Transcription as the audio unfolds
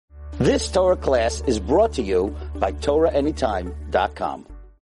This Torah class is brought to you by TorahAnytime.com.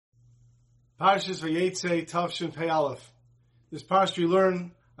 Parshas Vayetze Tavshin Pei Aleph. This parsha we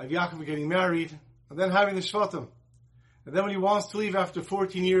learn of Yaakov getting married and then having the Shvatim. And then when he wants to leave after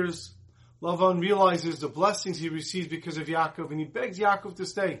 14 years, Lavan realizes the blessings he receives because of Yaakov, and he begs Yaakov to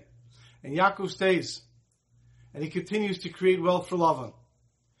stay. And Yaakov stays. And he continues to create wealth for Lavan.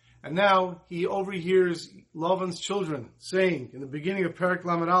 And now he overhears Lavan's children saying in the beginning of Perek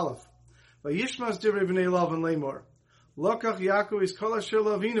Lamed Aleph, Vayishmas divrei bnei Lavan lemor, Lokach Yaakov is kol asher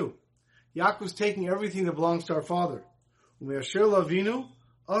lavinu. Yaakov's taking everything that belongs to our father. Ume'asher lavinu,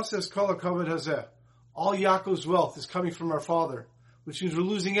 asas kol hakavod hazeh. All Yaakov's wealth is coming from our father, which means we're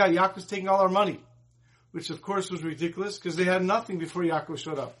losing out. Yaakov's taking all our money, which of course was ridiculous because they had nothing before Yaakov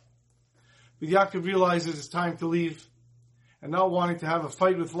showed up. But Yaakov realizes it's time to leave, and not wanting to have a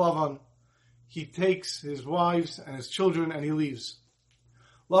fight with Lavan, he takes his wives and his children and he leaves.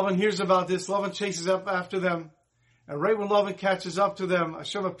 Lavan hears about this. Lavan chases up after them. And right when Lavan catches up to them,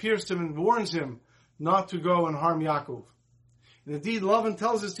 Hashem appears to him and warns him not to go and harm Yaakov. And indeed, Lavan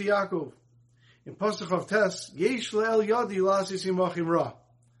tells this to Yaakov. In Pasuk of Tes, Yesh le'el yadi la'asis imachim ra.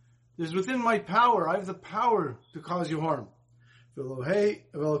 It is within my power. I have the power to cause you harm. V'elokei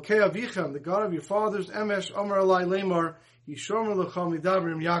avichem, the God of your fathers, emesh amar alai lemar, yishomer l'cham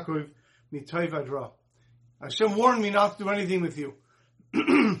midabrim Yaakov mitay vadra. Hashem warned me not to do anything with you.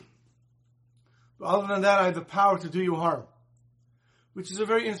 But other than that, I have the power to do you harm. Which is a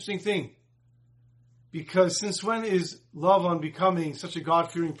very interesting thing. Because since when is Lavan becoming such a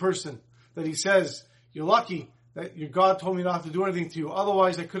God-fearing person that he says, you're lucky that your God told me not to do anything to you,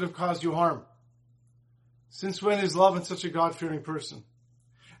 otherwise I could have caused you harm. Since when is Lavan such a God-fearing person?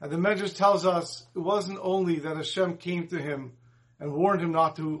 And the Medrash tells us it wasn't only that Hashem came to him and warned him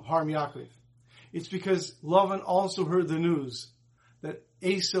not to harm Yaakov. It's because Lavan also heard the news that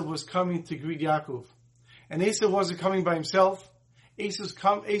Esav was coming to greet Yaakov. And Esav wasn't coming by himself.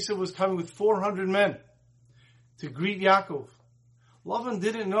 Esav was coming with 400 men to greet Yaakov. Lavan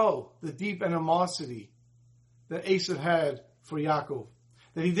didn't know the deep animosity that Esav had for Yaakov,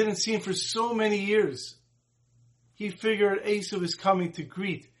 that he didn't see him for so many years. He figured Esav is coming to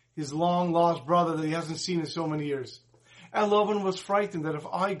greet his long-lost brother that he hasn't seen in so many years. And Lavan was frightened that if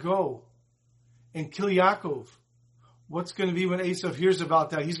I go and kill Yaakov, what's going to be when Esav hears about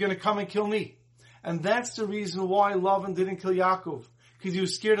that? He's going to come and kill me. And that's the reason why Lavan didn't kill Yaakov, because he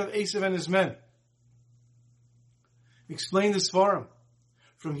was scared of Esav and his men. Explain this for him.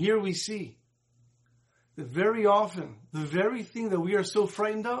 From here we see that very often, the very thing that we are so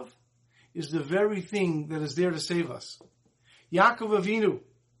frightened of is the very thing that is there to save us. Yaakov Avinu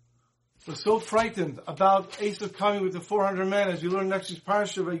was so frightened about Esav coming with the 400 men, as we learn next week's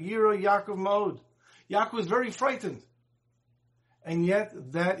parsha, Vayira Yaakov Ma'od. Yaakov was very frightened. And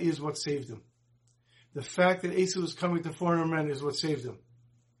yet, that is what saved him. The fact that Esav was coming to 400 men is what saved him.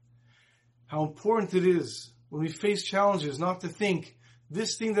 How important it is when we face challenges not to think,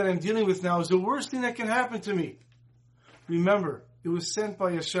 this thing that I'm dealing with now is the worst thing that can happen to me. Remember, it was sent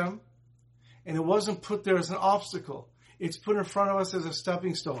by Hashem, and it wasn't put there as an obstacle. It's put in front of us as a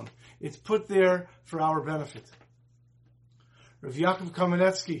stepping stone. It's put there for our benefit. Rav Yaakov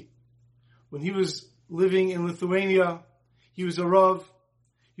Kamenetsky, when he was living in Lithuania, he was a Rav.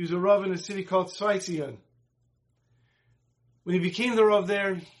 He was a Rav in a city called Svaitsian. When he became the Rav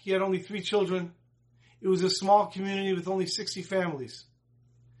there, he had only 3 children. It was a small community with only 60 families.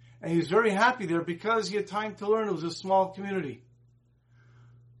 And he was very happy there because he had time to learn. It was a small community.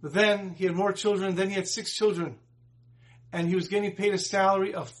 But then he had more children. Then he had 6 children. And he was getting paid a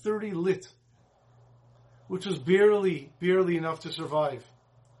salary of 30 lit, which was barely enough to survive.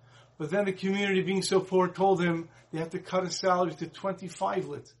 But then the community, being so poor, told him they have to cut his salary to 25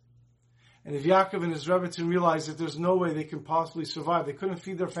 lit. And if Yaakov and his Rebbetzin realized that there's no way they can possibly survive, they couldn't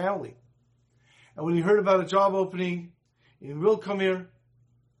feed their family. And when he heard about a job opening in Rilkamir,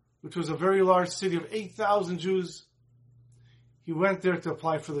 which was a very large city of 8,000 Jews, he went there to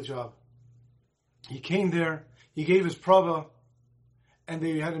apply for the job. He came there, he gave his prava, and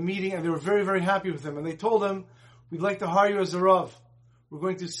they had a meeting, and they were very, very happy with him. And they told him, we'd like to hire you as a Rav. We're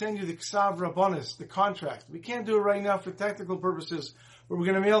going to send you the Ksav Rabbanis, the contract. We can't do it right now for technical purposes, but we're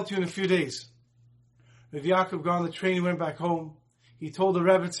going to mail it to you in a few days. Rav Yaakov got on the train, he went back home. He told the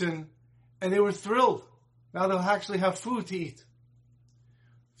Rebbetzin, and they were thrilled. Now they'll actually have food to eat.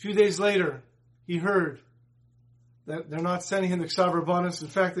 A few days later, he heard that they're not sending him the Ksav Rabbanis. In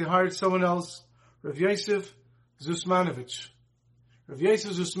fact, they hired someone else, Rav Yosef Zusmanovich. Rav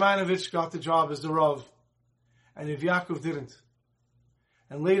Yosef Zusmanovich got the job as the Rav, and Rav Yaakov didn't.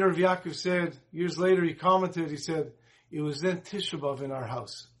 And later Rav Yaakov said, years later he commented, he said, it was then Tisha B'Av in our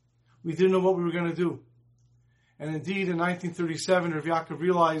house. We didn't know what we were going to do. And indeed, in 1937, Rav Yaakov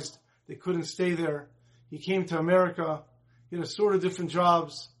realized they couldn't stay there. He came to America. He had a sort of different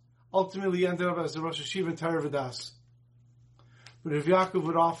jobs. Ultimately, he ended up as the Rosh Hashiva in Torah Vodaas. But Rav Yaakov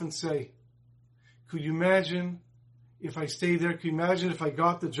would often say, could you imagine if I stayed there? Could you imagine if I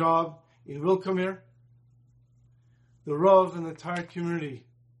got the job in Wilkamir? The Rav and the entire community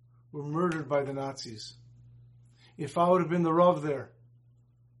were murdered by the Nazis. If I would have been the Rav there,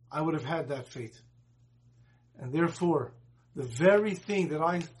 I would have had that fate. And therefore, the very thing that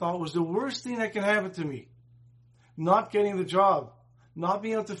I thought was the worst thing that can happen to me, not getting the job, not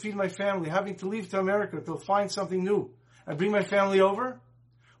being able to feed my family, having to leave to America to find something new and bring my family over,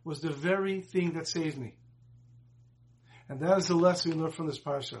 was the very thing that saved me. And that is the lesson we learn from this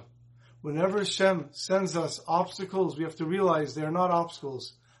parsha. Whenever Hashem sends us obstacles, we have to realize they are not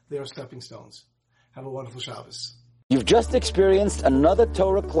obstacles, they are stepping stones. Have a wonderful Shabbos. You've just experienced another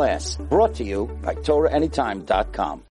Torah class brought to you by TorahAnytime.com.